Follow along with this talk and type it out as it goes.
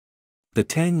The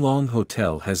Tang Long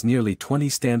Hotel has nearly 20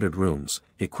 standard rooms,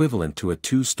 equivalent to a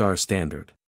 2-star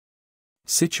standard.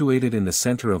 Situated in the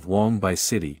center of Huangbai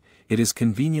City, it is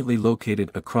conveniently located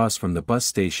across from the bus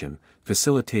station,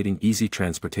 facilitating easy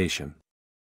transportation.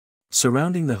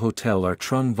 Surrounding the hotel are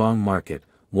Trung Vong Market,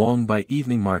 Huangbai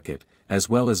Evening Market, as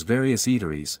well as various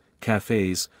eateries,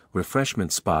 cafes,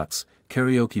 refreshment spots,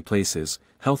 karaoke places,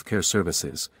 healthcare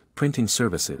services, printing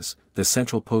services, the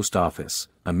central post office,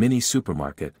 a mini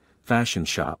supermarket, fashion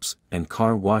shops, and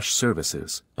car wash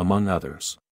services, among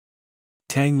others.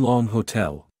 Tang Long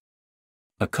Hotel.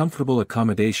 A comfortable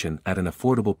accommodation at an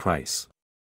affordable price.